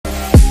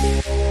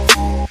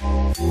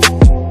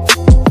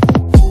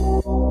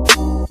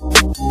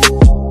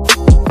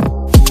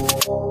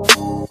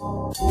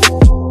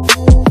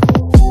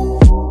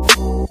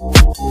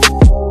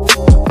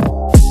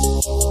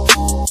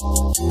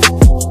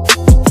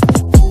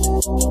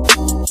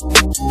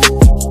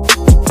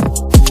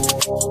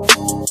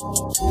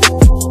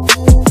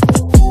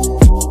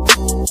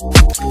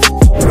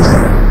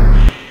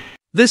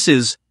This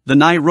is the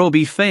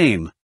Nairobi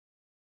Fame.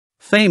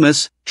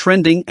 Famous,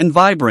 trending and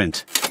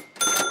vibrant.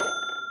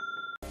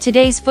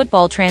 Today's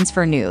football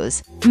transfer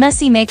news.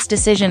 Messi makes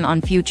decision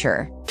on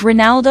future.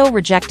 Ronaldo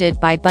rejected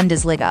by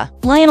Bundesliga.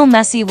 Lionel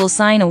Messi will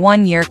sign a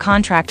one-year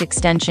contract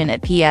extension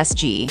at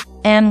PSG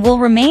and will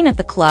remain at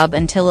the club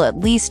until at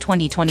least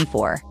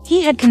 2024.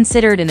 He had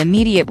considered an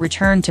immediate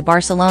return to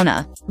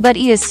Barcelona, but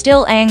he is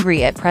still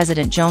angry at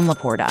President Joan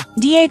Laporta.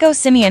 Diego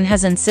Simeone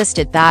has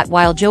insisted that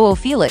while Joao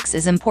Felix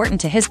is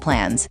important to his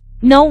plans,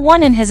 no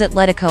one in his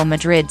Atletico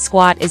Madrid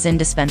squad is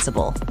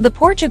indispensable. The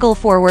Portugal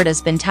forward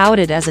has been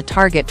touted as a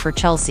target for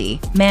Chelsea,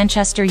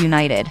 Manchester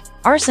United,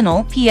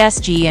 Arsenal,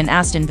 PSG and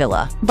Aston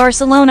Villa.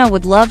 Barcelona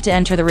would love to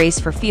enter the race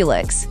for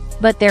Felix,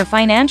 but their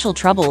financial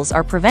troubles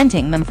are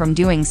preventing them from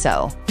doing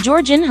so.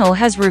 Jorginho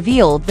has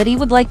revealed that he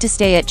would like to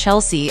stay at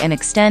Chelsea and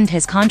extend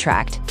his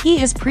contract. He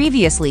has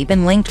previously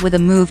been linked with a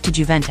move to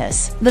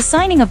Juventus. The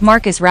signing of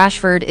Marcus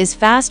Rashford is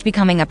fast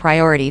becoming a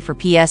priority for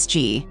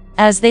PSG,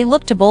 as they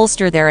look to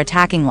bolster their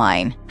attacking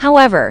line.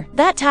 However,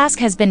 that task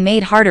has been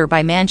made harder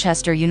by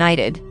Manchester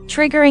United,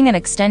 triggering an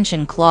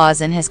extension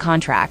clause in his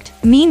contract.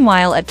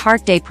 Meanwhile, at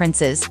Parc des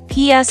Princes,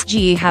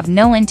 PSG have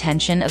no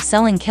intention of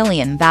selling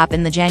Kylian Mbappé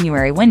in the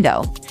January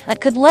window.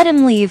 That could let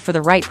him leave for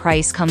the right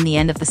price come the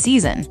end of the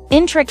season.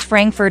 Eintracht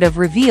Frankfurt have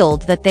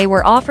revealed that they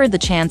were offered the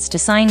chance to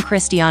sign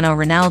Cristiano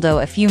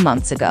Ronaldo a few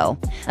months ago.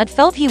 It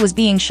felt he was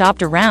being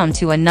shopped around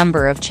to a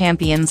number of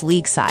Champions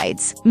League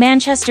sides.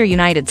 Manchester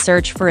United's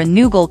search for a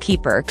new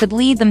goalkeeper could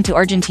lead them to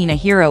Argentina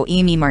hero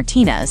Emi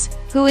Martinez,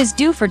 who is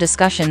due for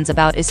discussions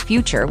about his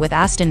future with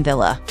Aston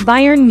Villa.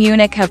 Bayern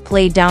Munich have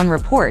played down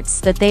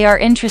reports that they are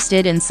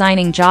interested in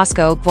signing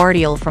Josko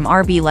Gvardiol from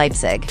RB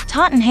Leipzig.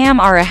 Tottenham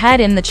are ahead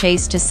in the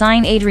chase to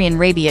sign Adrien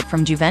Rabiot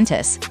from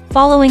Juventus,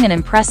 following an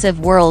impressive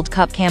World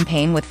Cup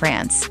campaign with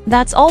France.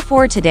 That's all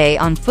for today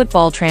on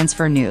Football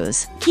Transfer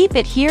News. Keep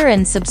it here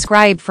and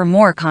subscribe for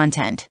more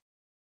content.